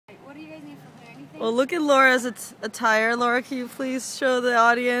guys need from her? Anything? Well, look at Laura's attire. Laura, can you please show the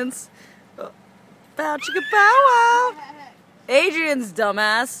audience? Bow chicka bow wow. Adrienne's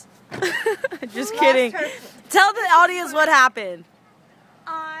dumbass. Just kidding. Tell the audience what happened.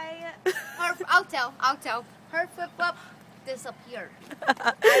 I'll tell. Her flip-flop disappeared.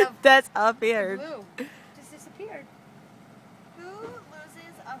 That's up here. Blue. Just disappeared. Who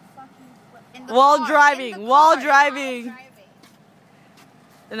loses a fucking flip in the While car? driving. In the While car. driving.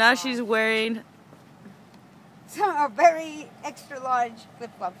 And now she's wearing Some are very extra large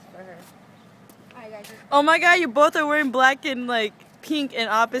flip-flops for her. Alright, guys. oh my god, you both are wearing black and like pink and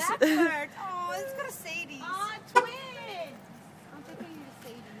opposite. That hurts. Oh, it's got a Sadie's. Aw, twins! I'm taking you to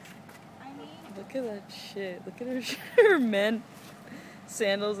Sadie's. I need... Look at that shit. Look at her men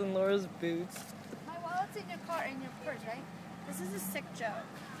sandals and Laura's boots. My wallet's in your car, in your purse, right? This is a sick joke.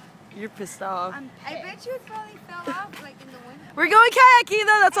 You're pissed off. I bet you it probably fell out, like, in the winter. We're going kayaking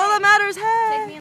though, that's all that matters. Hey! Take me